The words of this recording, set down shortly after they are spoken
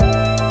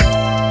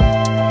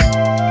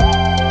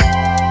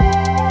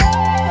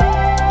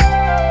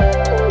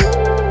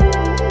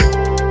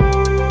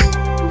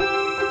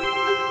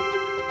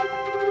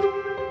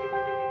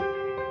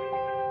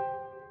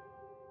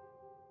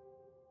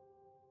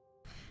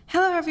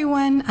Hello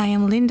everyone, I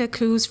am Linda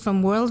Cruz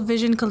from World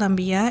Vision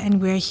Colombia,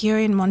 and we're here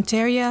in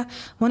Monteria,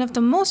 one of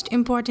the most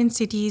important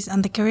cities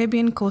on the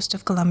Caribbean coast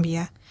of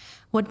Colombia.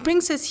 What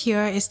brings us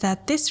here is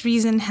that this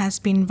region has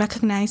been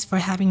recognized for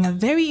having a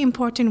very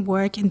important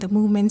work in the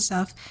movements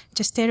of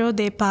Gestores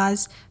de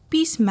Paz,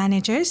 peace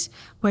managers,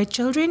 where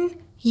children,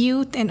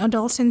 youth, and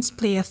adolescents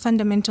play a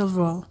fundamental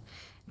role.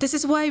 This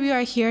is why we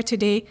are here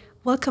today.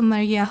 Welcome,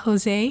 Maria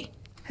Jose.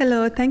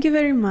 Hello, thank you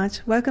very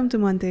much. Welcome to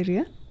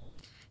Monteria.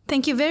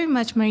 Thank you very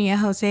much, Maria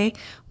Jose,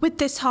 with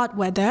this hot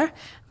weather.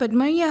 But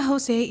Maria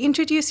Jose,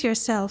 introduce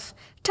yourself.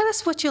 Tell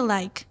us what you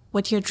like,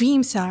 what your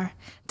dreams are.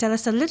 Tell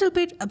us a little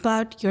bit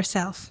about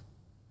yourself.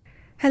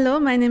 Hello,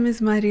 my name is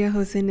Maria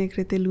Jose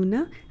Negrete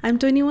Luna. I'm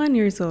 21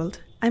 years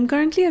old. I'm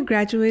currently a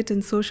graduate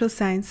in social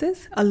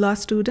sciences, a law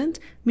student,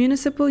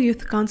 municipal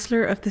youth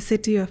councillor of the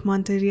city of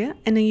Monteria,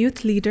 and a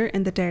youth leader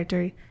in the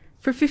territory.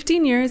 For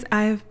 15 years,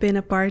 I have been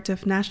a part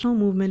of National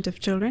Movement of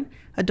Children,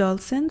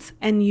 Adolescents,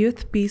 and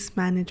Youth Peace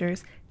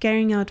Managers,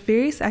 carrying out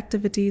various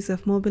activities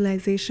of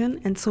mobilization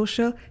and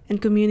social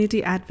and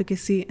community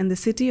advocacy in the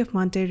city of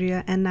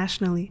Monteria and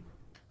nationally.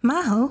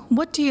 Maho,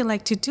 what do you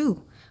like to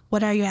do?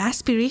 What are your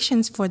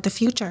aspirations for the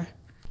future?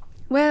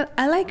 Well,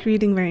 I like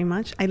reading very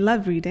much. I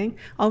love reading,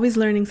 always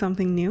learning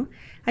something new.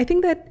 I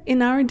think that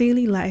in our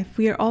daily life,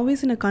 we are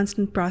always in a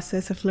constant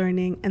process of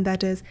learning, and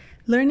that is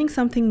learning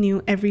something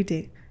new every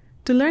day.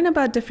 To learn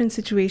about different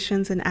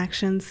situations and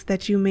actions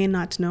that you may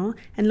not know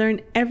and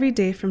learn every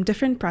day from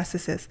different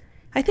processes.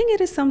 I think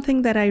it is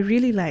something that I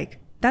really like.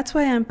 That's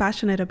why I'm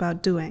passionate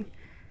about doing.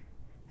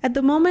 At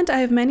the moment, I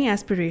have many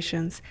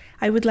aspirations.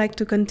 I would like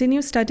to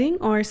continue studying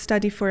or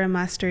study for a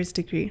master's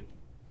degree.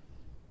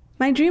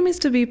 My dream is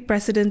to be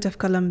president of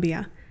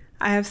Colombia.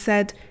 I have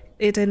said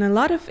it in a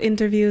lot of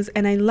interviews,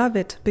 and I love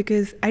it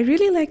because I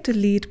really like to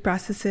lead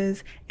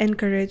processes,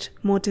 encourage,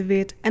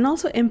 motivate, and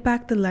also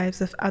impact the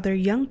lives of other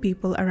young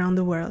people around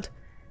the world.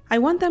 I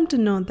want them to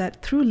know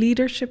that through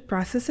leadership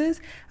processes,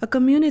 a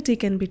community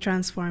can be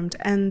transformed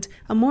and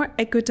a more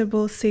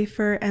equitable,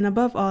 safer, and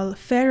above all,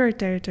 fairer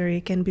territory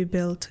can be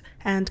built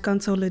and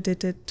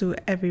consolidated to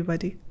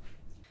everybody.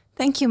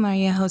 Thank you,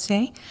 Maria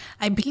Jose.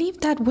 I believe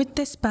that with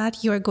this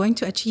path, you are going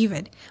to achieve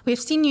it. We have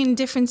seen you in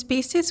different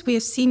spaces. We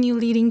have seen you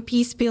leading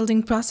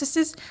peace-building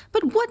processes.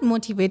 But what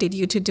motivated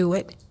you to do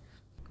it?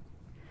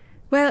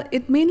 Well,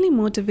 it mainly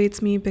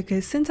motivates me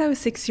because since I was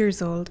 6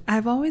 years old,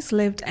 I've always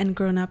lived and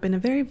grown up in a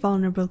very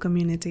vulnerable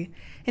community,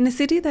 in a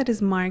city that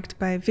is marked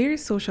by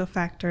various social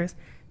factors,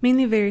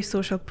 mainly various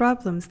social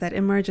problems that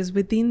emerges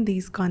within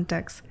these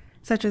contexts,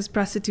 such as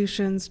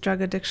prostitution, drug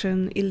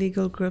addiction,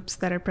 illegal groups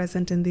that are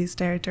present in these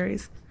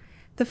territories.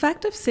 The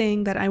fact of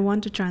saying that I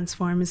want to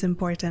transform is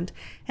important,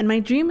 and my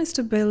dream is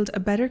to build a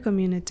better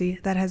community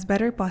that has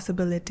better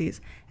possibilities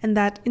and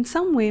that in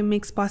some way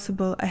makes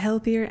possible a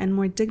healthier and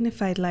more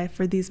dignified life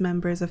for these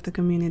members of the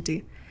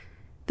community.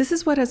 This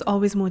is what has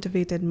always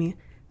motivated me,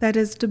 that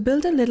is, to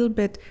build a little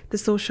bit the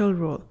social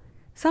role.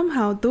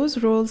 Somehow,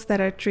 those roles that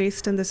are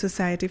traced in the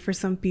society for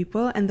some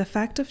people and the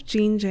fact of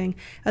changing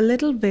a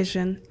little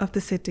vision of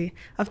the city,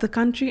 of the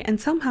country, and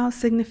somehow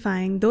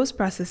signifying those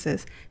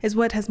processes is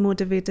what has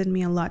motivated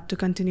me a lot to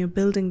continue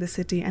building the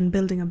city and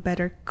building a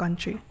better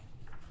country.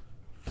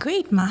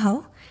 Great,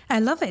 Maho. I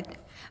love it.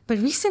 But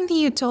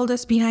recently you told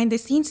us behind the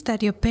scenes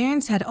that your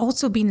parents had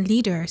also been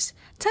leaders.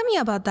 Tell me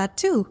about that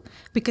too,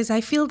 because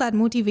I feel that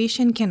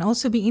motivation can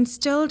also be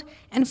instilled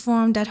and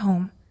formed at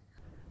home.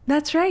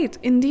 That's right,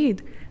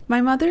 indeed. My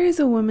mother is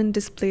a woman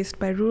displaced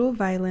by rural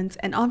violence,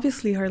 and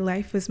obviously her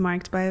life was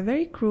marked by a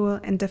very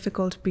cruel and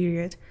difficult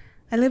period.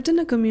 I lived in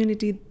a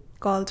community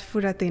called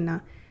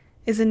Furatena.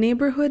 It's a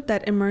neighborhood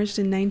that emerged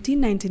in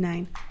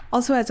 1999,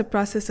 also as a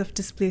process of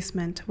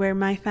displacement, where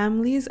my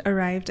families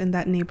arrived in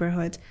that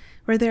neighborhood,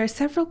 where there are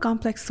several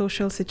complex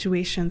social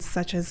situations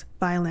such as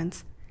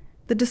violence.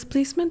 The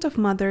displacement of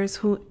mothers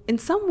who in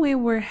some way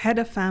were head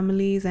of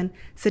families and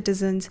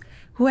citizens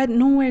who had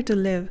nowhere to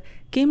live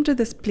came to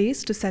this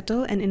place to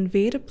settle and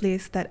invade a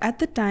place that at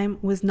the time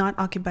was not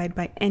occupied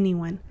by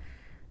anyone.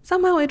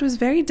 Somehow it was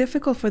very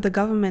difficult for the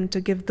government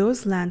to give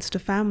those lands to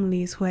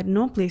families who had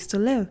no place to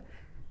live.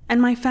 And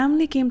my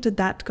family came to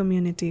that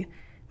community.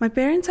 My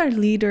parents are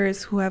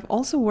leaders who have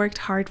also worked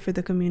hard for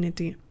the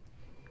community.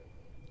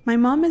 My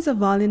mom is a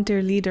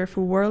volunteer leader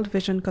for World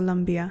Vision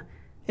Colombia.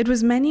 It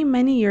was many,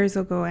 many years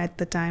ago at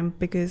the time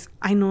because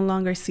I no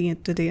longer see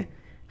it today.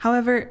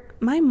 However,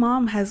 my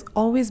mom has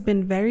always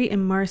been very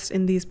immersed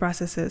in these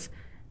processes.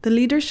 The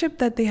leadership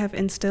that they have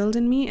instilled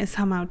in me is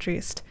somehow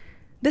traced.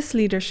 This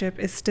leadership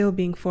is still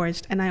being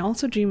forged, and I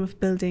also dream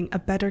of building a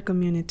better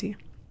community.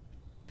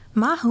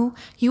 Mahu,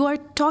 you are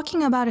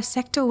talking about a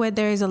sector where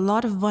there is a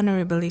lot of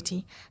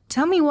vulnerability.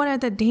 Tell me, what are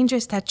the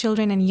dangers that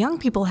children and young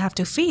people have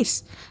to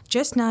face?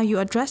 Just now you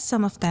addressed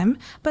some of them,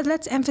 but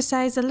let's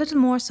emphasize a little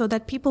more so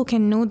that people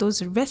can know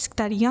those risks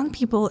that young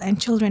people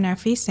and children are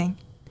facing.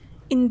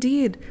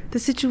 Indeed, the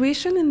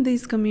situation in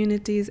these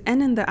communities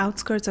and in the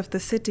outskirts of the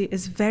city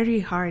is very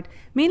hard,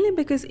 mainly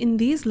because in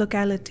these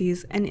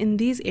localities and in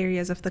these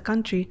areas of the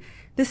country,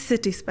 this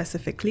city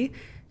specifically,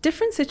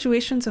 different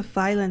situations of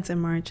violence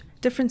emerge,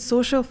 different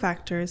social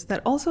factors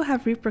that also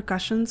have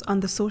repercussions on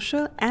the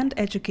social and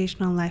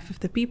educational life of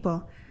the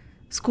people.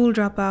 School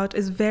dropout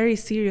is a very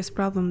serious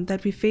problem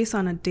that we face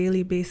on a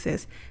daily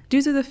basis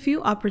due to the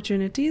few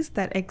opportunities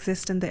that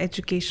exist in the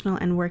educational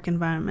and work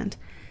environment,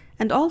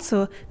 and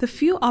also the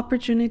few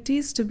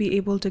opportunities to be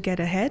able to get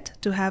ahead,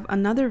 to have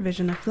another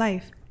vision of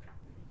life.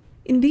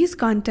 In these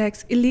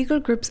contexts, illegal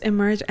groups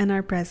emerge and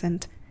are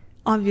present.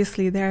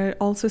 Obviously, there are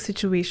also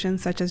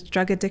situations such as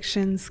drug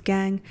addictions,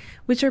 gang,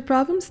 which are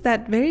problems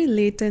that are very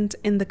latent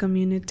in the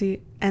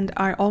community and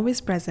are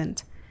always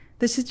present.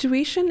 The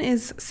situation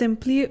is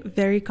simply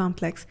very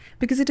complex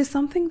because it is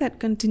something that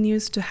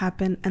continues to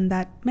happen and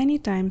that many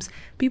times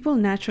people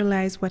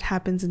naturalize what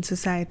happens in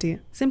society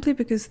simply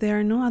because there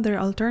are no other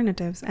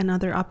alternatives and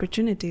other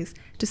opportunities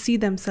to see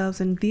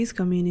themselves in these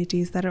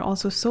communities that are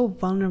also so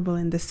vulnerable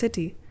in the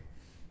city.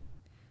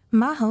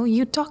 Maho,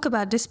 you talk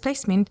about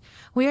displacement.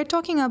 We are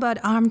talking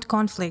about armed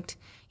conflict.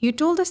 You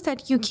told us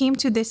that you came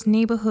to this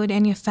neighborhood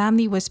and your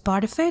family was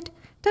part of it.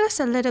 Tell us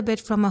a little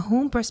bit from a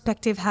home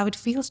perspective how it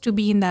feels to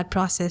be in that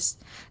process.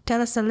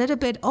 Tell us a little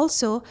bit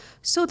also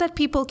so that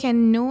people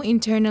can know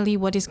internally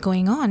what is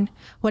going on.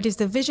 What is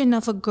the vision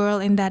of a girl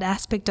in that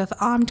aspect of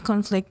armed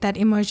conflict that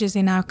emerges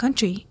in our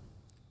country?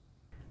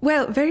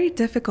 Well, very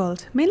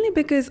difficult, mainly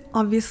because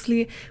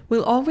obviously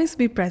we'll always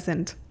be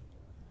present.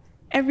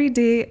 Every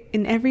day,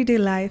 in everyday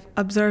life,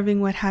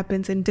 observing what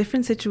happens in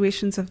different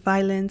situations of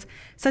violence,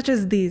 such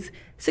as these,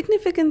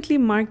 significantly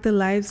mark the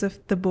lives of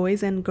the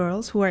boys and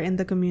girls who are in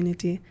the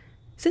community.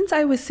 Since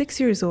I was 6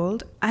 years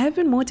old, I have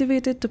been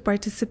motivated to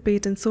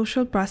participate in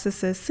social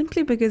processes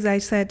simply because I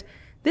said,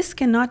 this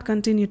cannot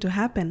continue to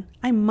happen.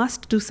 I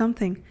must do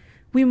something.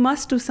 We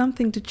must do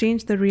something to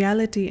change the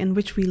reality in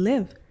which we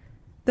live.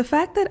 The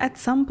fact that at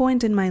some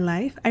point in my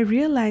life, I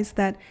realized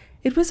that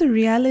it was a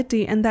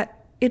reality and that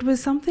it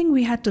was something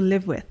we had to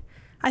live with.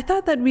 I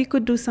thought that we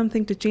could do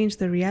something to change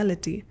the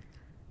reality.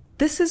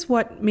 This is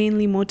what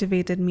mainly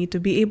motivated me to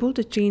be able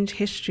to change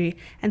history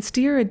and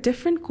steer a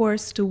different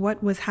course to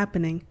what was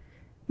happening.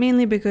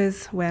 Mainly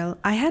because, well,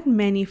 I had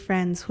many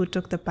friends who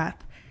took the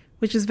path,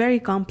 which is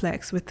very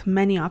complex with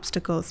many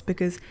obstacles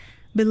because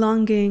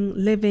belonging,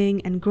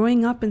 living, and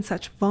growing up in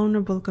such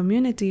vulnerable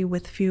community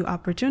with few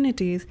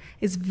opportunities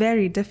is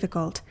very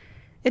difficult.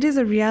 It is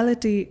a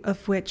reality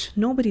of which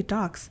nobody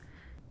talks.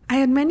 I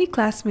had many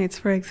classmates,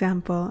 for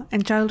example,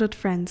 and childhood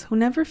friends who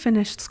never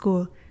finished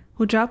school,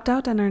 who dropped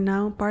out and are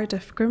now part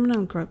of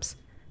criminal groups.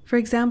 For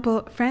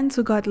example, friends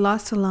who got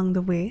lost along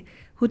the way,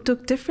 who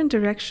took different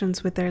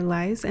directions with their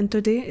lives, and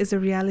today is a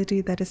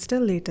reality that is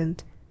still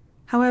latent.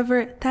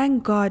 However,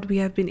 thank God we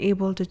have been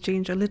able to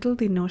change a little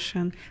the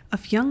notion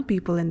of young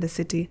people in the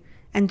city,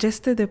 and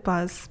Gestores de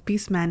Paz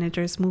Peace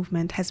Managers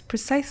movement has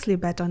precisely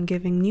bet on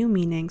giving new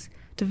meanings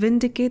to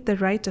vindicate the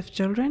right of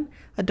children,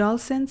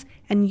 adolescents,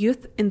 and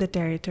youth in the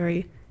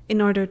territory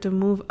in order to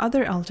move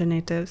other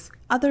alternatives,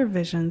 other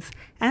visions,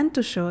 and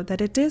to show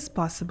that it is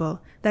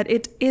possible,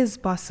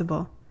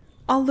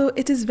 Although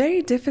it is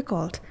very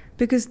difficult,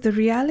 because the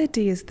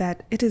reality is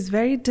that it is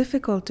very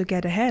difficult to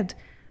get ahead.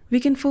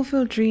 We can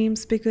fulfill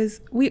dreams because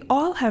we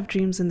all have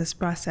dreams in this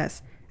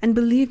process. And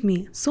believe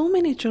me, so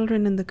many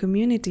children in the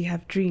community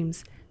have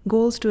dreams,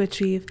 goals to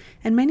achieve,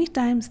 and many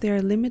times they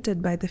are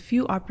limited by the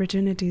few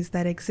opportunities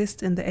that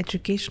exist in the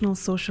educational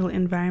social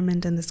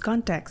environment in this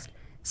context.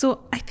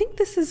 So I think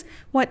this is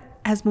what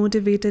has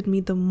motivated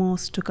me the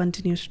most to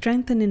continue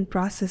strengthening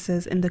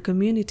processes in the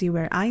community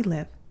where I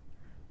live.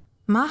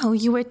 Maho,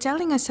 you were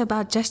telling us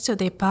about Gestores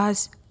de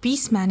Paz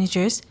Peace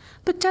Managers,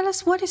 but tell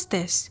us, what is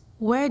this?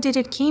 Where did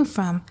it came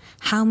from?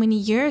 How many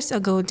years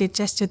ago did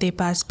Gestores de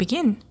Paz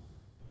begin?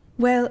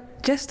 Well,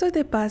 Gestores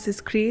de Paz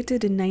is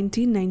created in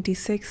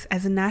 1996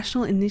 as a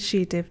national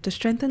initiative to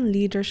strengthen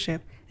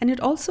leadership, and it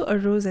also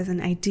arose as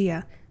an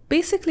idea,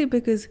 basically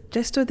because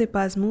Gestores de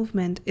Paz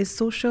movement is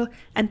social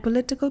and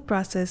political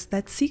process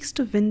that seeks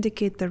to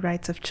vindicate the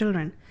rights of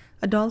children,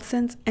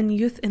 adolescents, and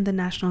youth in the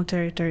national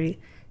territory,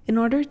 in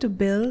order to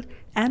build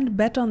and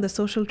bet on the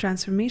social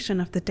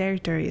transformation of the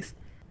territories.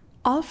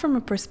 All from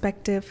a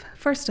perspective,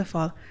 first of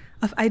all,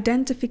 of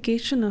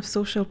identification of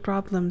social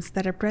problems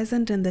that are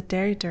present in the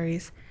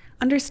territories,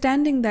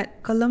 understanding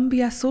that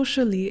Colombia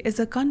socially is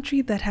a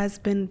country that has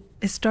been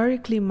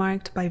historically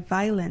marked by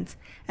violence,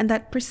 and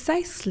that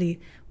precisely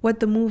what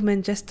the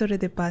movement Gestores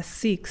de Paz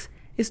seeks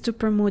is to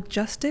promote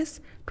justice,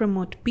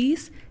 promote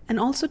peace, and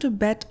also to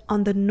bet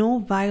on the no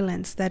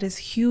violence that is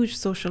a huge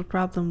social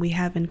problem we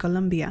have in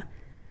Colombia.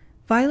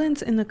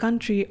 Violence in the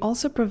country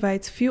also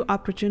provides few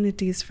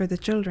opportunities for the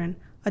children,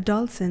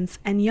 adolescents,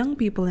 and young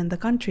people in the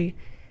country,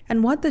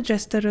 and what the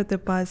Gestores de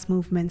Paz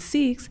movement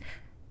seeks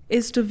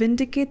is to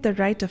vindicate the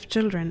right of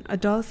children,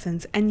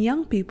 adolescents, and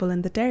young people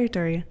in the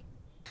territory.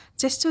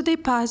 Gestores de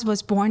Paz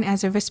was born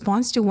as a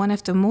response to one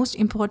of the most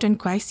important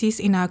crises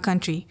in our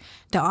country,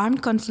 the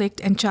armed conflict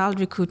and child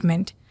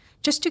recruitment.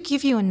 Just to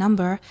give you a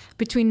number,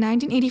 between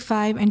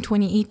 1985 and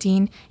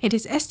 2018, it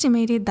is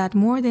estimated that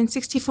more than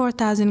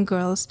 64,000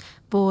 girls,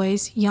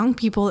 boys, young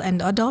people,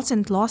 and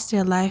adolescents lost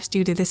their lives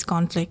due to this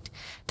conflict.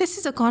 This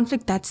is a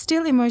conflict that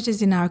still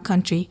emerges in our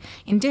country,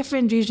 in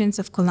different regions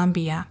of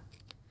Colombia.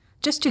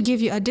 Just to give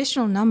you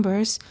additional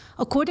numbers,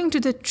 according to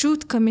the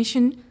Truth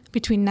Commission,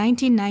 between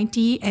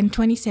 1990 and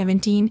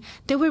 2017,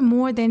 there were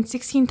more than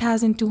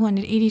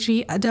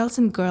 16,283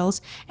 adolescent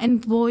girls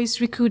and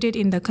boys recruited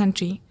in the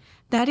country.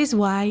 That is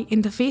why,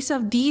 in the face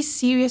of these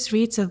serious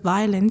rates of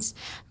violence,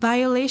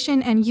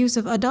 violation, and use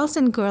of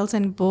adolescent girls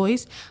and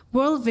boys,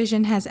 World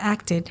Vision has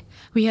acted.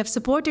 We have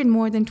supported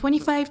more than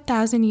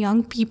 25,000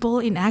 young people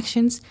in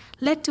actions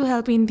led to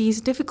help in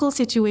these difficult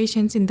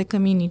situations in the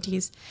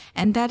communities,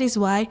 and that is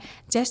why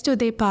Gesto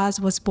de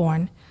Paz was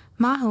born.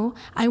 Majo,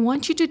 I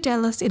want you to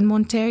tell us in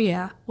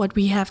Monteria what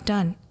we have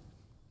done.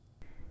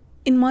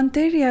 In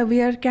Monteria, we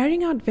are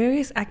carrying out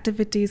various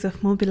activities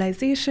of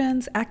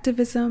mobilizations,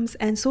 activisms,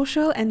 and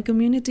social and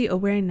community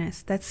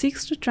awareness that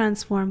seeks to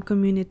transform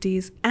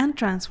communities and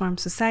transform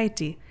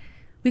society.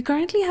 We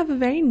currently have a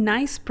very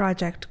nice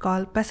project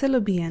called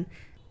Páselo Bien.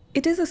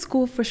 It is a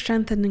school for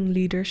strengthening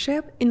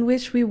leadership in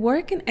which we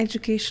work in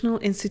educational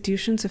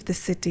institutions of the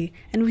city,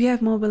 and we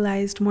have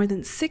mobilized more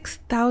than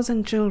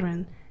 6,000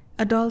 children,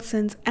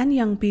 adolescents, and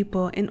young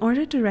people in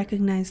order to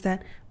recognize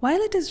that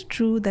while it is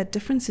true that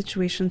different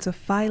situations of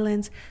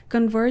violence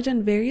converge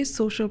and various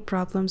social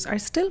problems are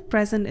still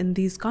present in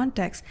these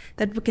contexts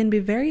that can be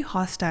very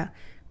hostile,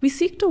 we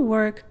seek to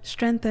work,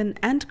 strengthen,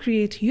 and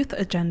create youth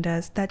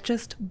agendas that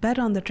just bet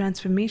on the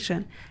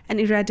transformation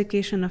and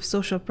eradication of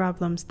social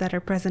problems that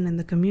are present in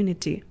the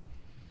community.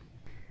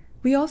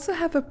 We also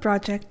have a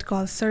project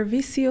called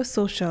Servicio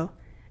Social.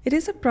 It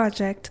is a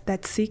project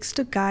that seeks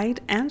to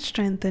guide and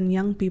strengthen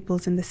young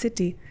peoples in the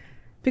city.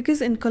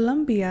 Because in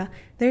Colombia,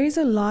 there is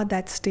a law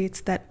that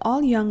states that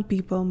all young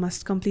people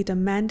must complete a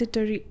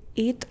mandatory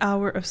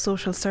 8-hour of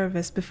social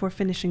service before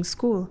finishing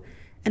school.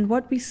 And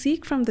what we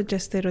seek from the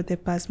Gestores de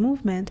Paz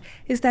movement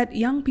is that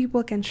young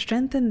people can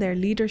strengthen their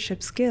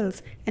leadership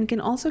skills and can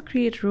also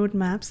create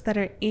roadmaps that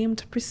are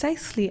aimed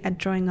precisely at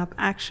drawing up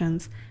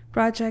actions,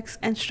 projects,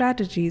 and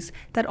strategies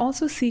that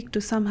also seek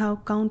to somehow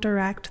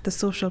counteract the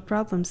social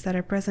problems that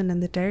are present in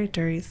the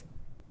territories.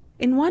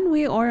 In one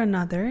way or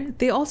another,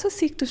 they also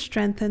seek to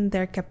strengthen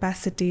their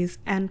capacities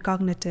and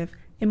cognitive,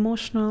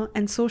 emotional,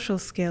 and social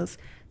skills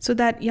so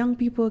that young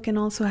people can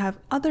also have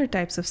other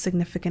types of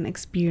significant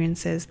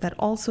experiences that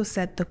also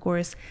set the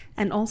course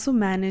and also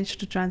manage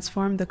to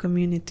transform the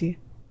community.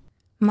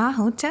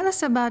 Majo, tell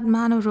us about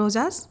Mano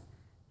Rosas,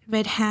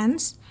 Red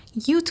Hands,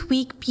 Youth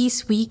Week,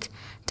 Peace Week.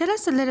 Tell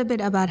us a little bit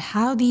about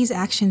how these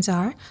actions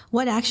are,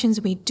 what actions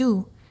we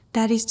do.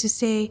 That is to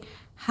say,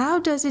 how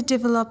does it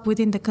develop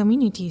within the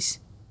communities?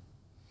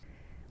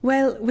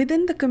 Well,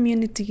 within the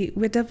community,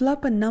 we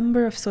develop a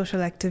number of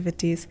social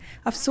activities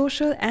of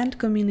social and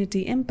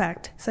community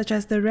impact, such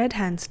as the Red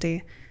Hands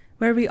Day,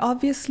 where we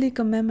obviously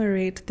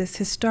commemorate this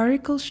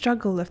historical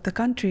struggle of the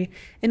country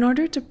in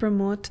order to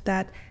promote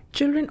that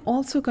children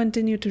also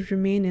continue to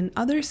remain in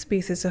other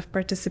spaces of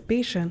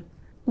participation.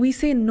 We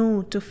say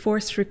no to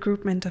forced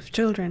recruitment of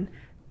children.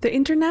 The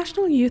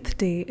International Youth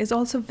Day is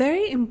also a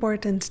very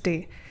important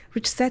day,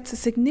 which sets a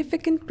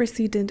significant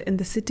precedent in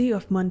the city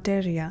of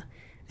Monteria.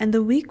 And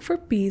the Week for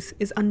Peace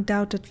is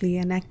undoubtedly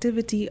an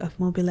activity of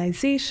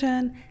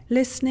mobilization,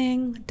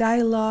 listening,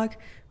 dialogue,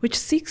 which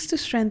seeks to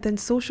strengthen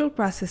social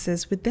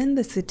processes within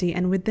the city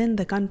and within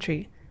the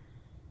country.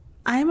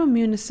 I am a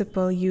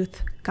municipal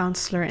youth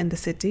counselor in the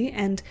city,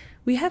 and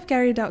we have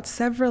carried out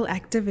several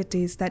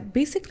activities that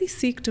basically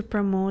seek to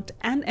promote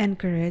and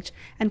encourage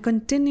and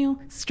continue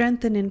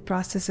strengthening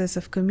processes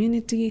of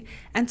community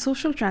and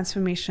social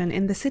transformation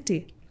in the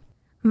city.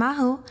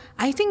 Majo,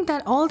 I think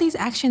that all these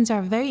actions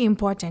are very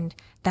important.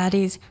 That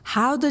is,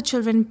 how the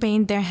children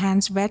paint their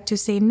hands red to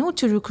say no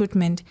to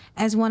recruitment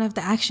as one of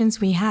the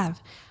actions we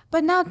have.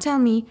 But now tell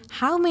me,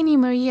 how many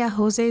Maria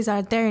Joses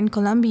are there in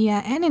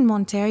Colombia and in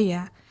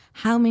Monteria?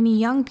 How many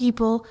young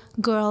people,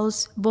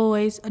 girls,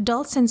 boys,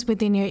 adolescents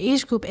within your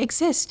age group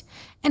exist?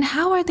 And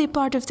how are they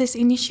part of this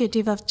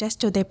initiative of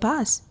Gestores de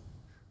Paz?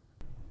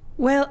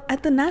 Well,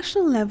 at the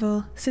national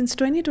level, since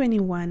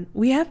 2021,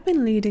 we have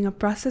been leading a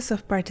process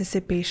of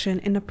participation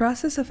in a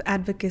process of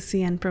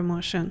advocacy and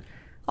promotion,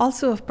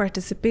 also of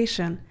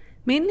participation,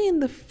 mainly in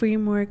the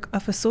framework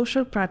of a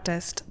social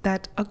protest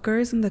that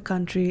occurs in the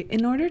country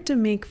in order to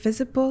make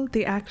visible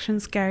the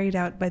actions carried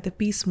out by the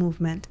peace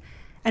movement,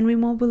 and we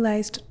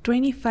mobilized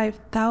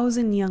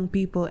 25,000 young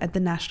people at the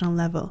national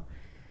level.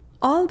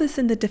 All this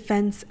in the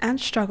defense and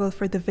struggle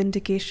for the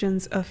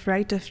vindications of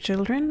right of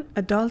children,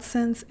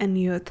 adolescents, and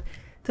youth,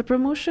 the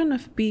promotion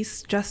of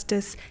peace,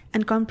 justice,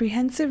 and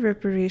comprehensive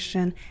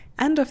reparation,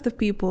 and of the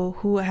people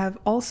who have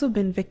also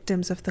been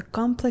victims of the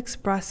complex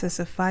process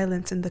of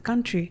violence in the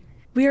country.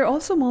 We are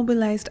also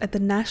mobilized at the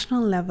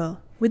national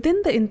level,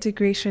 within the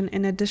integration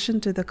in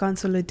addition to the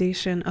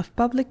consolidation of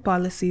public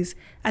policies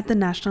at the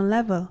national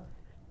level.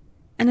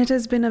 And it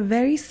has been a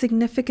very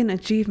significant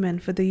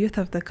achievement for the youth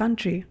of the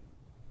country.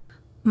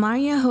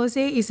 Maria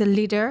Jose is a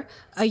leader,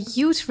 a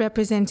youth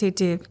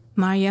representative.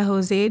 Maria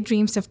Jose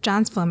dreams of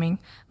transforming.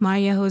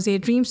 Maria Jose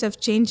dreams of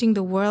changing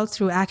the world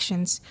through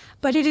actions.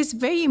 But it is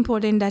very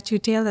important that you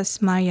tell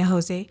us, Maria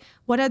Jose,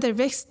 what are the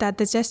risks that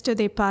the Gestores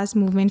de Paz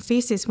movement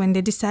faces when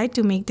they decide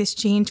to make this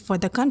change for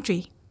the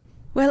country?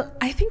 Well,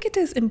 I think it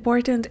is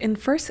important in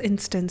first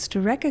instance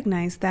to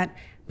recognize that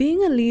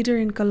being a leader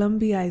in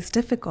Colombia is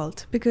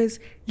difficult because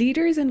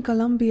leaders in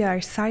Colombia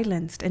are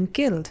silenced and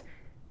killed.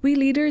 We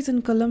leaders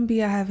in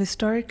Colombia have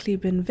historically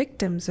been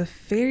victims of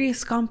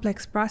various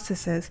complex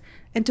processes,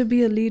 and to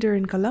be a leader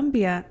in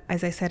Colombia,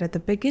 as I said at the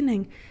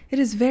beginning, it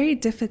is very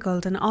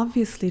difficult, and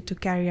obviously to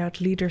carry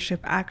out leadership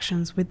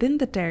actions within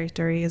the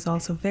territory is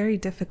also very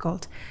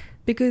difficult,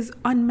 because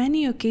on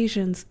many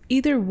occasions,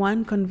 either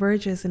one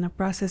converges in a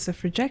process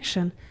of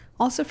rejection,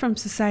 also from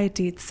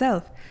society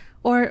itself,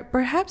 or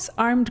perhaps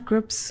armed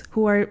groups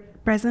who are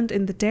present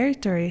in the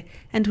territory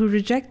and who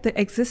reject the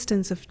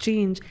existence of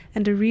change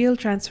and a real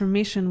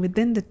transformation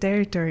within the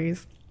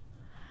territories.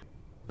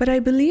 But I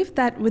believe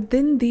that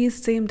within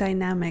these same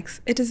dynamics,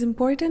 it is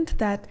important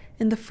that,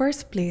 in the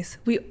first place,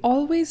 we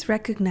always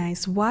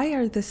recognize why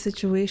are the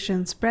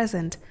situations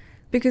present,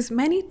 because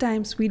many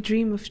times we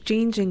dream of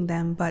changing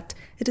them, but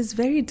it is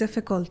very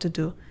difficult to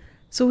do.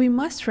 So we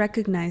must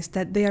recognize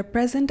that they are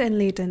present and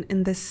latent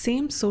in the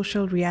same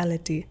social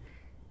reality.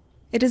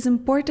 It is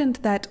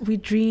important that we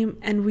dream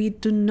and we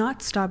do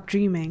not stop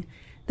dreaming,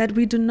 that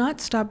we do not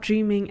stop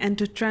dreaming and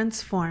to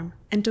transform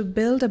and to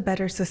build a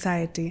better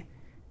society.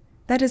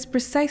 That is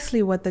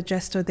precisely what the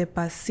Gestores de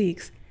Paz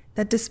seeks,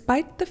 that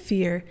despite the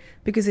fear,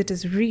 because it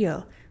is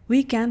real,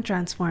 we can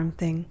transform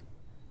things.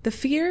 The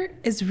fear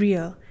is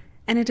real,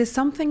 and it is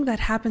something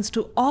that happens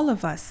to all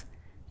of us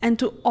and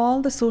to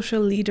all the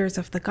social leaders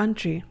of the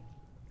country.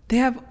 They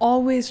have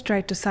always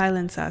tried to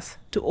silence us,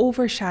 to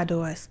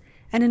overshadow us,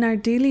 and in our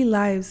daily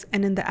lives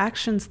and in the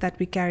actions that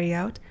we carry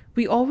out,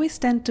 we always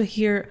tend to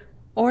hear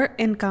or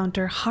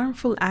encounter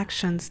harmful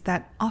actions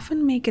that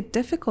often make it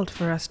difficult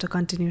for us to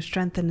continue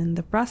strengthening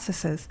the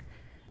processes.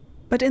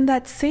 But in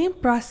that same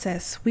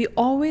process, we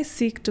always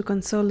seek to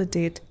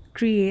consolidate,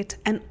 create,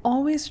 and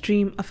always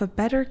dream of a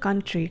better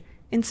country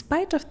in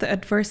spite of the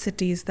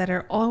adversities that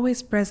are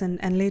always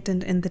present and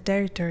latent in the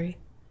territory.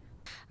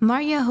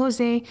 Maria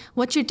Jose,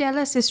 what you tell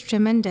us is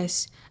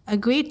tremendous. A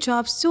great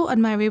job so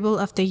admirable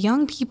of the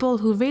young people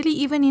who really,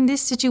 even in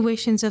these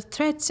situations of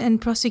threats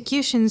and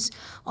prosecutions,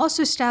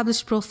 also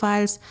establish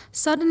profiles,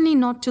 suddenly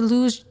not to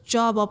lose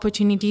job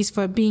opportunities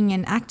for being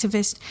an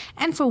activist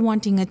and for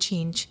wanting a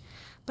change.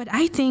 But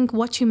I think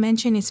what you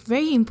mentioned is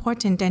very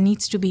important and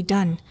needs to be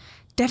done.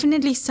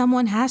 Definitely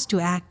someone has to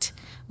act.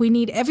 We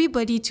need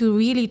everybody to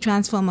really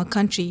transform a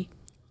country.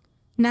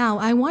 Now,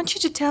 I want you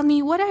to tell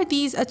me what are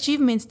these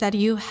achievements that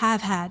you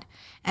have had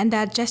and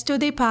that Gestores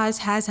de Paz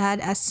has had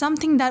as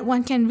something that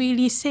one can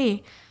really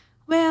say,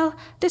 well,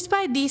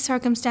 despite these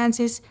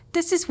circumstances,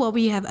 this is what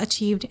we have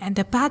achieved and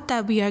the path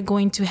that we are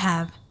going to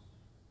have.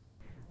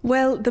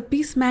 Well, the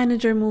Peace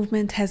Manager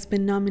movement has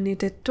been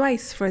nominated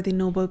twice for the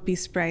Nobel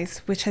Peace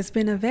Prize, which has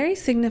been a very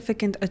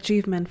significant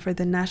achievement for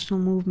the national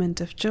movement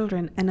of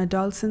children and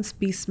adolescents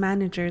peace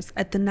managers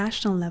at the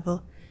national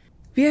level.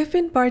 We have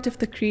been part of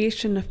the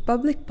creation of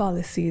public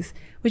policies,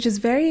 which is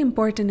very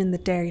important in the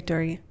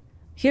territory.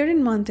 Here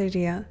in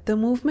Monteria, the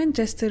movement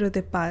Gestores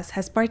de Paz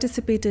has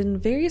participated in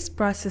various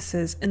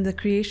processes in the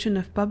creation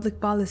of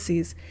public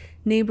policies,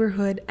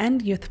 neighborhood,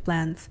 and youth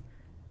plans.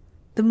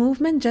 The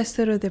movement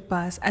Gestores de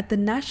Paz at the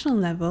national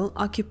level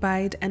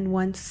occupied and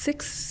won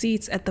 6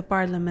 seats at the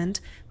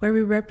parliament, where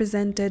we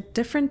represented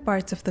different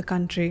parts of the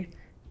country.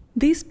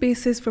 These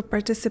spaces for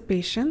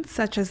participation,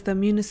 such as the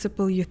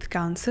Municipal Youth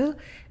Council,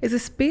 is a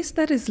space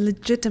that is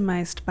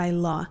legitimized by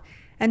law,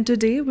 and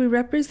today we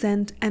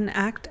represent and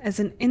act as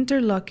an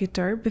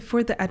interlocutor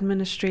before the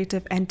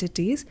administrative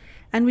entities,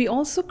 and we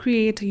also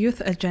create youth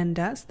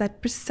agendas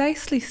that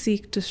precisely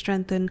seek to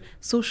strengthen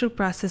social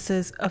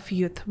processes of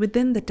youth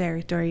within the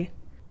territory.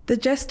 The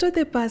Gestores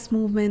de Paz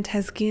movement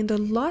has gained a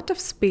lot of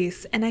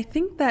space, and I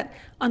think that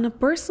on a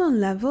personal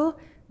level,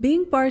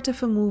 being part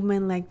of a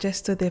movement like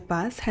Gestores de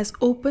Paz has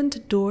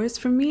opened doors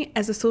for me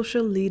as a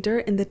social leader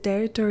in the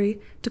territory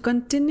to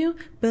continue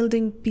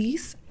building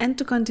peace and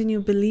to continue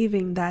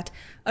believing that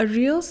a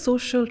real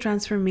social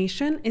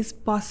transformation is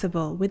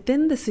possible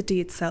within the city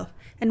itself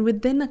and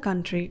within a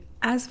country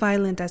as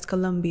violent as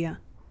Colombia.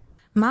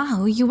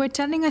 Maho, you were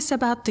telling us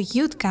about the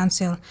Youth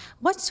Council.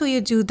 What do you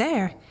do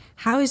there?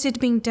 How is it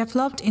being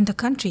developed in the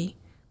country?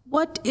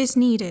 What is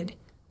needed?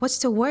 What's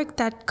the work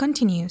that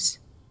continues?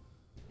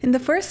 In the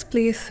first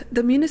place,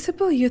 the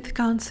Municipal Youth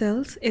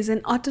Councils is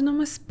an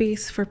autonomous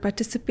space for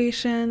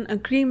participation,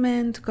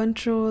 agreement,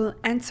 control,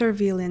 and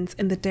surveillance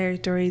in the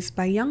territories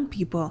by young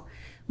people,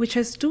 which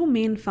has 2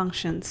 main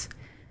functions.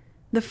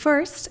 The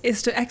first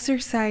is to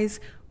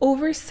exercise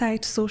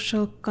oversight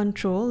social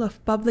control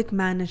of public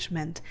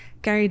management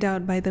carried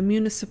out by the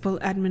municipal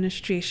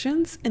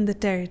administrations in the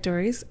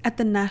territories at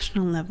the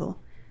national level.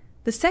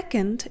 The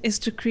second is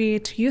to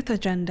create youth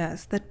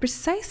agendas that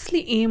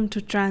precisely aim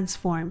to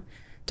transform,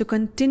 to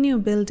continue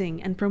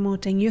building and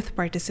promoting youth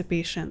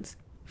participations.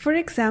 For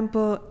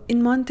example,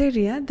 in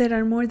Monteria, there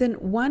are more than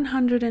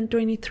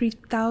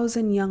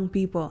 123,000 young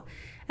people,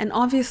 and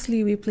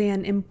obviously we play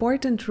an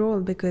important role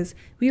because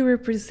we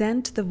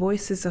represent the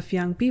voices of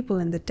young people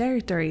in the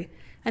territory.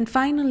 And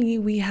finally,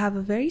 we have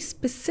a very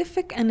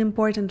specific and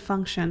important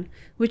function,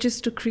 which is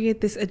to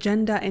create this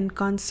agenda in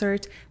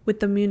concert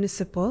with the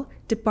municipal,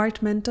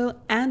 departmental,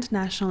 and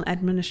national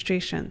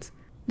administrations.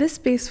 This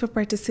space for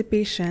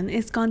participation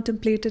is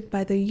contemplated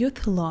by the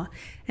youth law,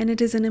 and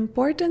it is an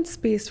important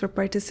space for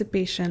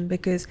participation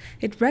because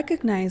it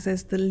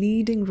recognizes the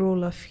leading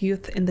role of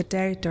youth in the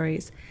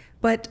territories.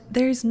 But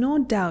there is no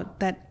doubt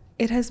that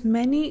it has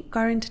many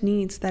current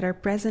needs that are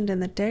present in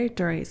the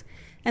territories,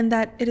 and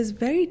that it is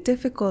very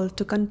difficult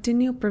to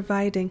continue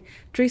providing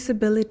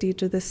traceability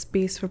to this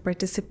space for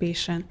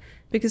participation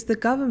because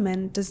the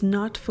government does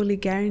not fully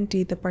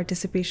guarantee the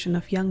participation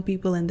of young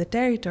people in the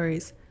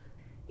territories.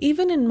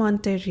 Even in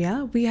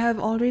Monteria, we have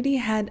already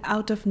had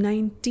out of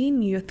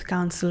 19 youth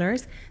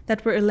councillors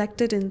that were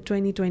elected in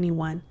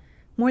 2021,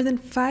 more than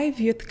 5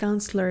 youth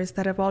councillors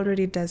that have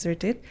already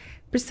deserted,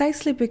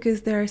 precisely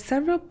because there are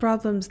several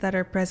problems that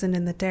are present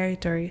in the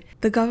territory.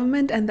 The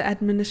government and the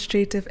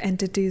administrative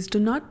entities do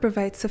not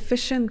provide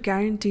sufficient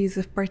guarantees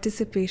of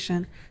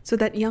participation so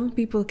that young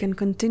people can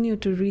continue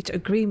to reach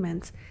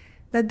agreements,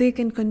 that they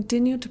can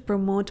continue to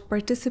promote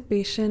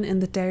participation in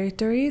the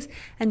territories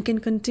and can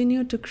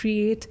continue to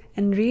create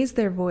and raise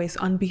their voice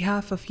on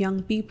behalf of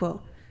young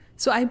people.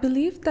 So I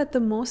believe that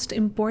the most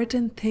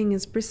important thing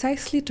is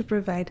precisely to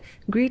provide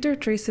greater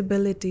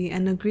traceability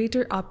and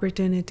greater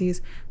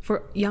opportunities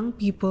for young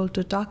people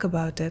to talk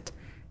about it,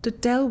 to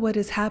tell what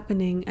is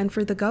happening, and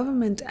for the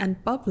government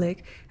and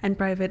public and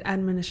private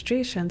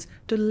administrations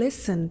to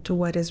listen to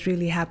what is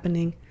really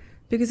happening,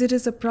 because it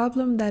is a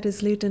problem that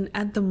is latent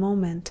at the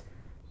moment.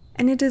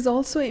 And it is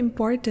also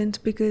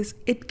important because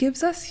it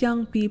gives us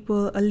young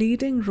people a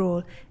leading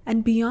role,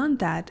 and beyond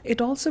that,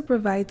 it also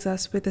provides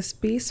us with a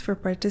space for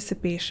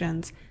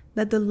participations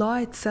that the law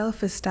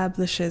itself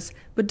establishes,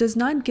 but does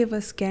not give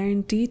us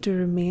guarantee to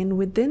remain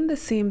within the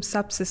same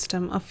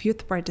subsystem of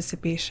youth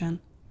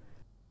participation.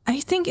 I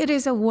think it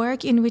is a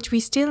work in which we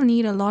still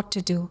need a lot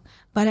to do,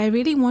 but I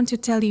really want to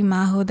tell you,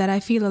 Maho, that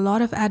I feel a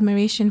lot of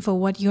admiration for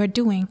what you're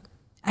doing.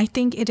 I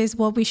think it is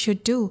what we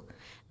should do.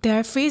 There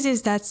are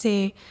phrases that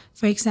say,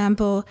 for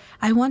example,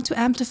 I want to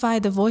amplify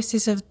the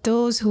voices of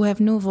those who have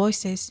no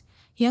voices.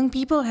 Young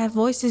people have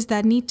voices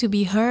that need to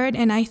be heard,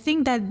 and I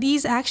think that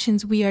these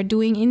actions we are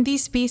doing in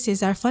these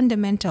spaces are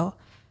fundamental.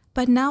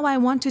 But now I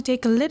want to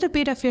take a little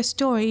bit of your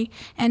story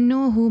and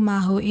know who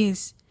Maho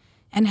is,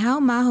 and how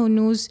Maho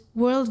knows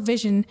World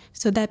Vision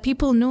so that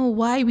people know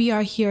why we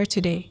are here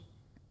today.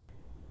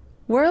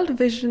 World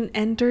Vision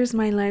enters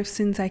my life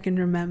since I can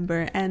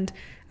remember, and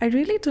I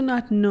really do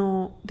not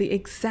know the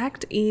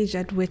exact age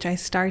at which I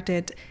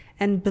started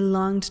and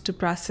belonged to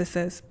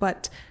processes,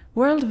 but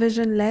World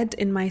Vision led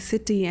in my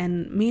city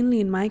and mainly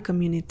in my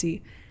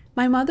community.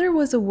 My mother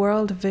was a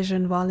World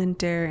Vision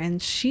volunteer,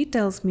 and she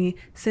tells me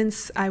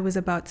since I was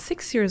about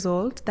 6 years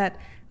old that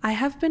I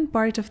have been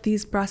part of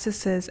these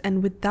processes,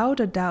 and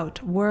without a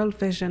doubt, World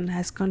Vision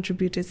has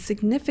contributed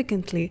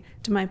significantly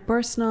to my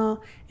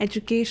personal,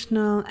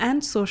 educational,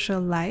 and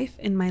social life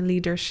in my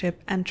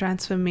leadership and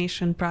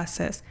transformation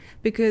process.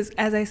 Because,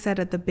 as I said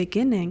at the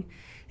beginning,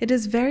 it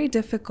is very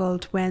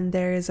difficult when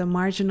there is a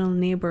marginal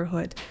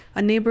neighborhood,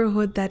 a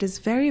neighborhood that is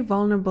very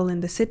vulnerable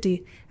in the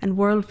city, and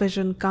World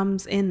Vision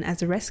comes in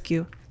as a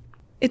rescue.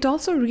 It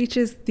also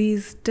reaches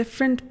these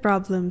different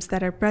problems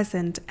that are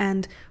present,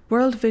 and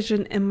World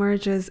Vision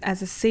emerges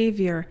as a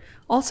savior,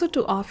 also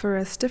to offer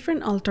us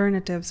different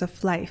alternatives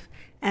of life,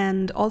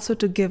 and also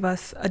to give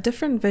us a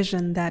different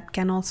vision that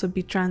can also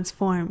be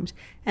transformed,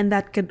 and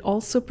that could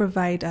also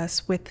provide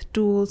us with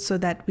tools so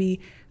that we,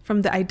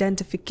 from the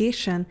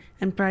identification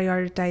and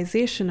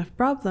prioritization of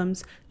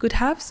problems, could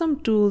have some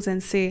tools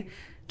and say,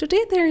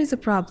 today there is a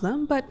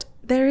problem, but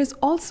there is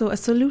also a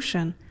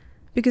solution.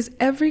 Because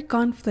every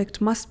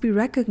conflict must be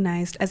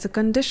recognized as a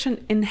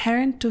condition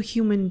inherent to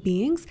human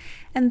beings,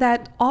 and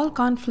that all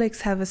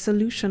conflicts have a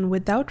solution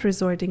without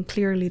resorting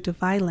clearly to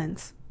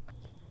violence.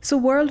 So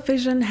World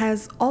Vision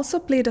has also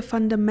played a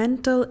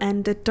fundamental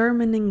and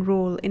determining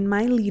role in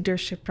my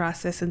leadership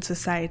process in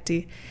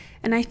society,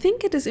 and I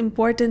think it is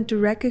important to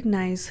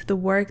recognize the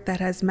work that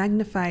has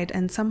magnified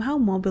and somehow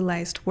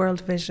mobilized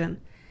World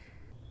Vision.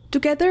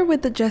 Together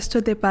with the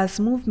Gestores de Paz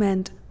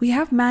movement, we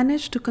have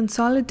managed to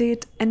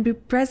consolidate and be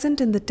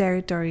present in the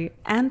territory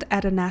and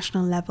at a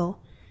national level.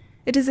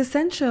 It is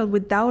essential,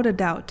 without a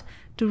doubt,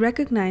 to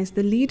recognize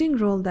the leading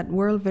role that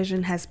World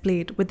Vision has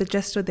played with the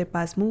Gestores de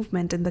Paz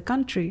movement in the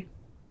country.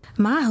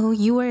 Maho,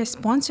 you were a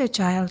sponsor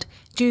child.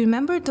 Do you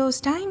remember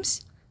those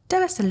times?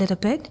 Tell us a little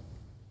bit.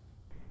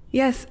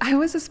 Yes, I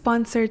was a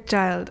sponsored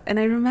child, and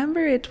I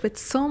remember it with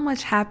so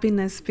much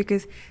happiness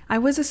because I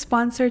was a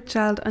sponsored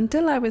child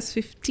until I was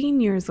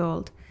 15 years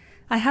old.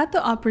 I had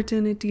the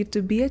opportunity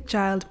to be a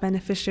child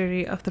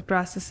beneficiary of the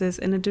processes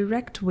in a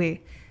direct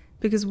way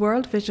because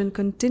World Vision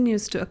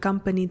continues to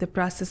accompany the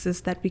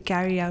processes that we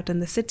carry out in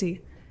the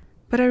city.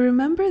 But I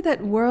remember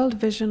that World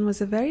Vision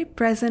was very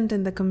present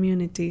in the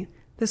community,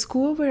 the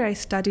school where I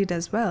studied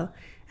as well,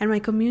 and my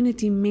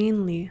community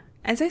mainly.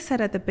 As I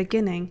said at the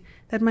beginning,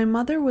 that my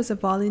mother was a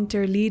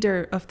volunteer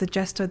leader of the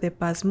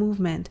Gestores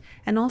movement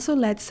and also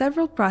led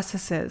several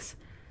processes.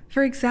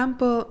 For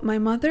example, my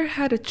mother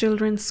had a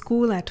children's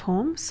school at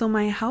home, so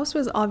my house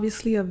was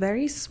obviously a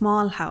very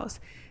small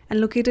house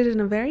and located in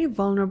a very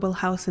vulnerable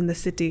house in the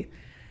city.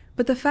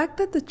 But the fact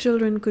that the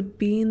children could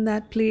be in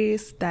that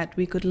place, that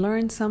we could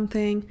learn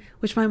something,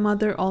 which my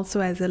mother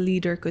also as a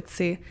leader could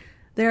say,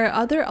 there are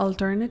other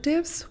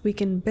alternatives, we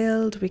can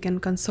build, we can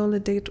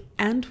consolidate,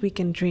 and we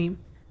can dream.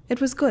 It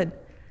was good.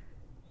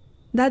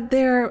 That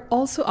there are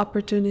also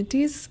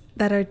opportunities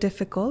that are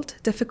difficult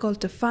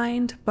to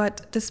find,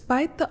 but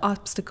despite the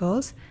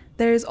obstacles,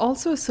 there is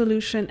also a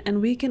solution and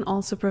we can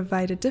also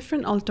provide a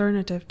different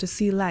alternative to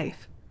see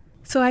life.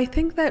 So I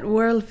think that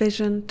World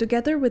Vision,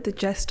 together with the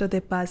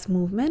Gestores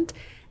movement,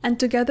 and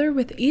together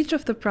with each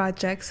of the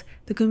projects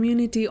the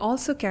community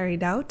also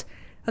carried out,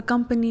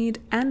 accompanied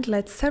and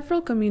led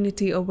several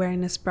community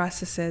awareness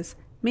processes,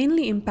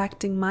 mainly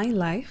impacting my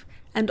life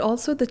and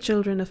also the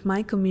children of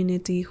my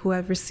community who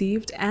have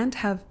received and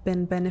have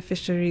been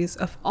beneficiaries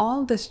of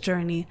all this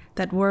journey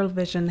that World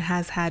Vision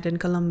has had in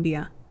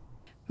Colombia.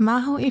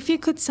 Majo, if you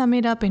could sum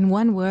it up in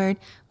one word,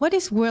 what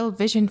is World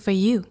Vision for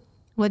you?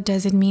 What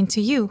does it mean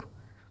to you?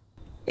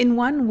 In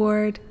one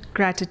word,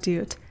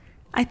 gratitude.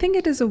 I think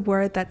it is a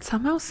word that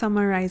somehow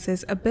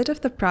summarizes a bit of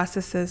the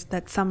processes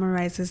that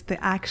summarizes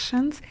the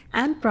actions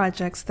and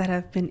projects that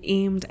have been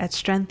aimed at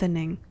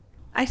strengthening.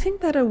 I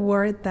think that a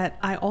word that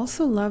I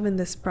also love in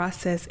this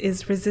process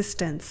is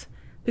resistance,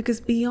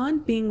 because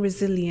beyond being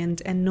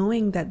resilient and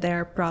knowing that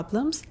there are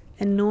problems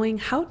and knowing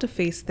how to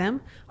face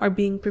them or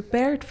being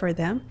prepared for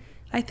them,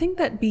 I think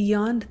that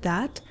beyond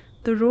that,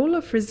 the role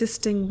of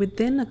resisting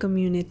within a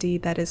community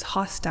that is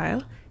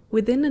hostile,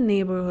 within a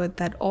neighborhood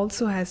that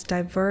also has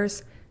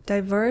diverse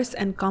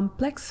and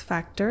complex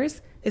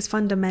factors is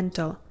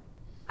fundamental.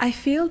 I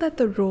feel that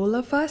the role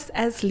of us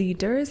as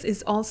leaders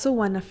is also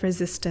one of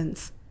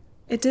resistance.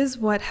 It is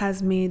what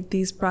has made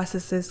these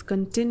processes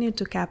continue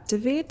to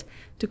captivate,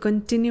 to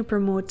continue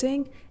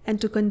promoting,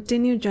 and to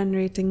continue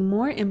generating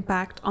more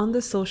impact on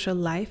the social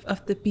life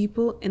of the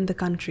people in the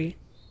country.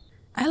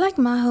 I like,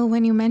 Majo,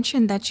 when you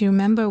mentioned that you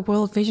remember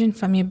World Vision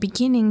from your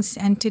beginnings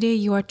and today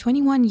you are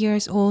 21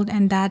 years old,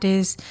 and that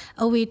is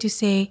a way to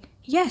say,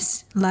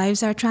 yes,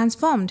 lives are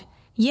transformed.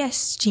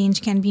 Yes,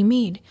 change can be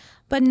made.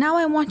 But now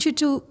I want you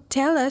to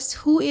tell us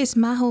who is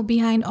Majo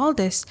behind all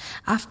this,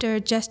 after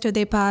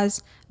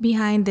Gestores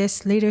behind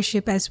this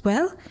leadership as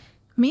well.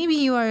 Maybe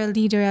you are a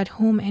leader at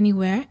home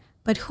anywhere,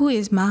 but who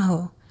is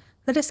Majo?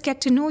 Let us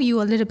get to know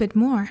you a little bit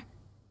more.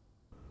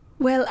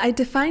 Well, I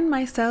define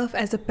myself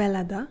as a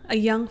pelada, a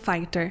young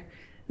fighter.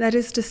 That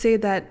is to say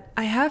that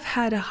I have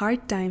had a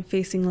hard time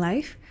facing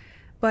life,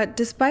 but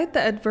despite the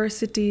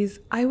adversities,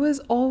 I was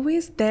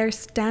always there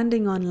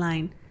standing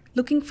online,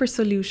 looking for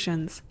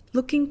solutions,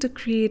 looking to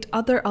create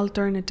other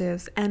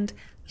alternatives, and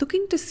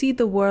looking to see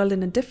the world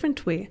in a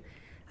different way.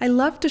 I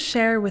love to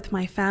share with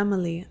my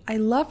family. I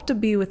love to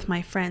be with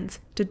my friends,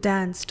 to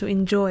dance, to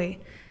enjoy.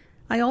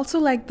 I also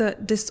like the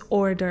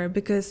disorder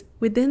because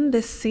within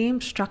this same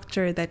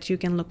structure that you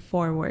can look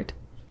forward.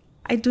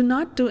 I do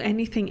not do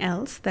anything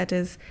else. That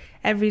is,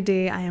 every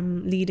day I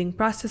am leading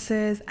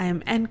processes, I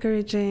am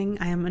encouraging,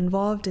 I am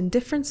involved in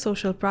different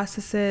social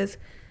processes.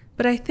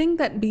 But I think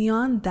that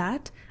beyond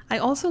that, I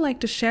also like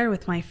to share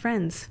with my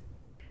friends.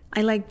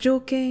 I like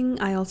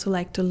joking. I also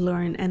like to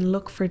learn and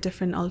look for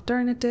different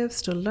alternatives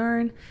to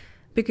learn.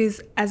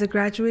 Because as a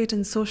graduate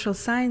in social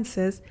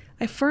sciences,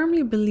 I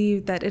firmly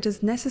believe that it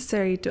is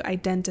necessary to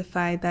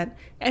identify that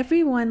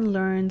everyone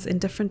learns in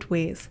different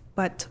ways,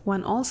 but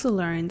one also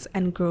learns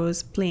and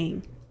grows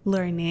playing,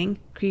 learning,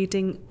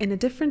 creating in a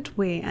different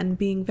way, and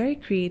being very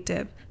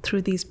creative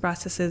through these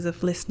processes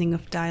of listening,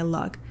 of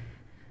dialogue.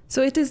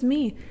 So it is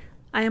me.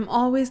 I am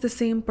always the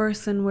same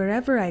person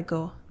wherever I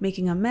go,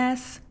 making a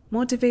mess,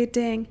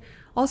 motivating,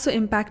 also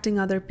impacting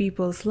other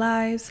people's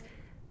lives.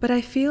 But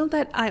I feel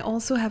that I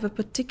also have a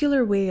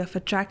particular way of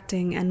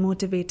attracting and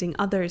motivating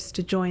others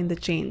to join the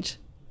change.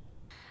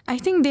 I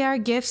think there are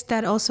gifts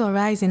that also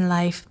arise in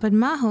life. But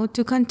Majo,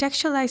 to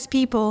contextualize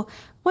people,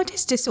 what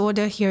is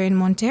disorder here in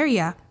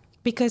Monteria?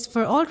 Because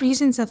for all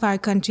reasons of our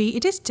country,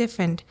 it is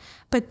different.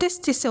 But this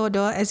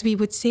disorder, as we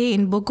would say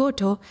in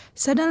Bogota,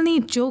 suddenly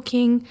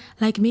joking,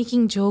 like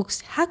making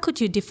jokes, how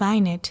could you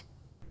define it?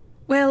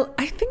 Well,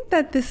 I think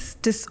that this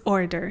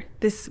disorder,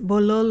 this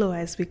bololo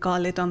as we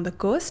call it on the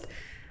coast,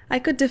 I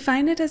could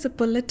define it as a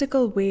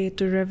political way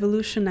to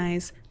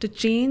revolutionize, to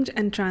change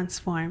and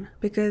transform,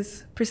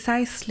 because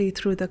precisely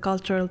through the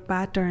cultural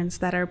patterns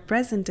that are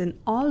present in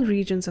all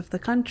regions of the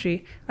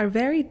country are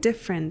very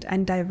different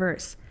and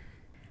diverse.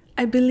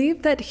 I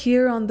believe that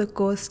here on the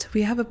coast,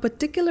 we have a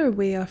particular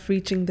way of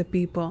reaching the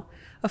people,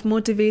 of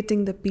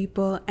motivating the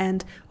people,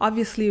 and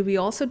obviously we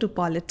also do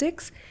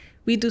politics,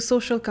 we do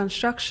social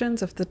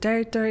constructions of the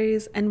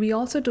territories, and we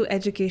also do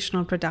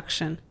educational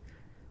production.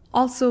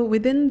 Also,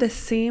 within the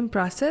same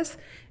process,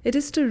 it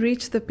is to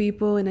reach the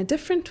people in a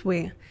different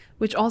way,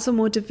 which also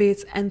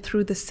motivates and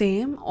through the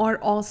same, or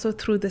also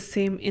through the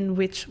same in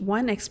which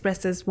one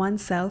expresses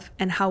oneself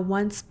and how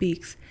one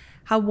speaks,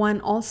 how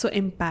one also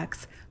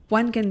impacts.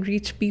 One can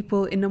reach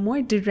people in a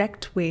more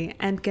direct way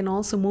and can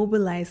also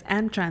mobilize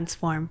and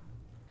transform.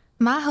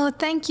 Maho,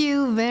 thank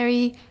you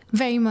very,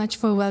 very much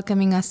for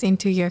welcoming us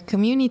into your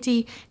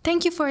community.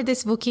 Thank you for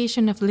this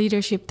vocation of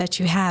leadership that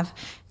you have.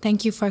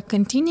 Thank you for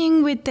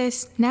continuing with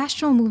this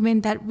national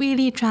movement that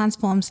really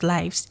transforms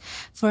lives.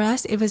 For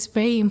us, it was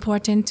very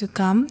important to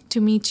come to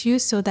meet you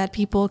so that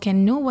people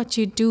can know what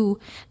you do,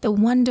 the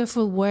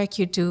wonderful work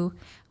you do.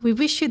 We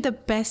wish you the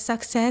best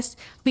success.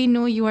 We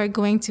know you are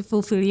going to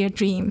fulfill your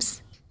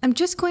dreams. I'm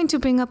just going to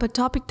bring up a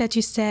topic that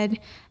you said,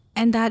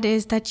 and that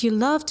is that you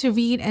love to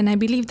read, and I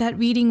believe that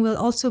reading will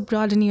also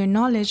broaden your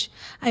knowledge.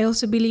 I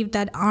also believe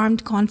that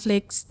armed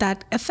conflicts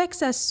that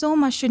affects us so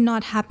much should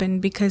not happen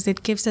because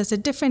it gives us a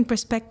different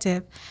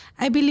perspective.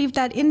 I believe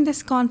that in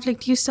this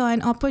conflict, you saw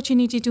an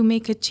opportunity to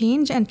make a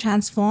change and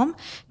transform,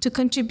 to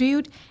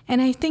contribute,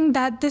 and I think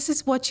that this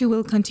is what you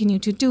will continue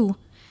to do.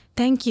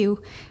 Thank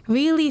you.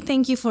 Really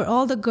thank you for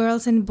all the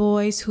girls and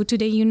boys who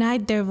today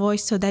unite their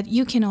voice so that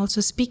you can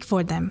also speak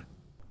for them.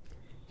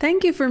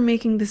 Thank you for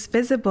making this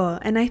visible,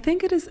 and I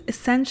think it is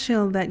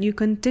essential that you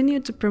continue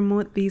to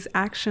promote these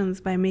actions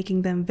by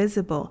making them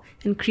visible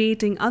and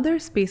creating other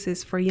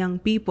spaces for young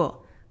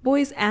people,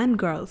 boys and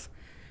girls.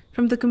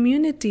 From the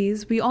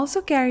communities, we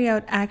also carry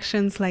out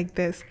actions like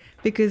this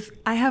because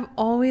I have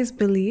always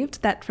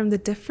believed that from the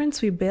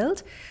difference we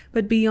build,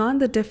 but beyond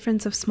the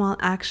difference of small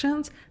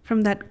actions,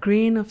 from that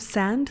grain of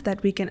sand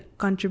that we can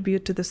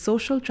contribute to the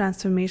social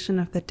transformation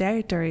of the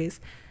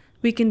territories,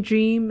 we can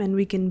dream and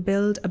we can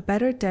build a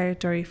better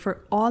territory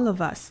for all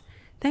of us.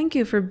 Thank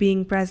you for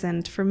being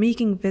present, for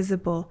making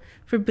visible,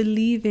 for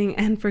believing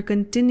and for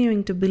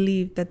continuing to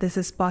believe that this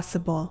is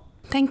possible.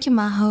 Thank you,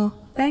 Maho.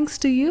 Thanks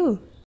to you.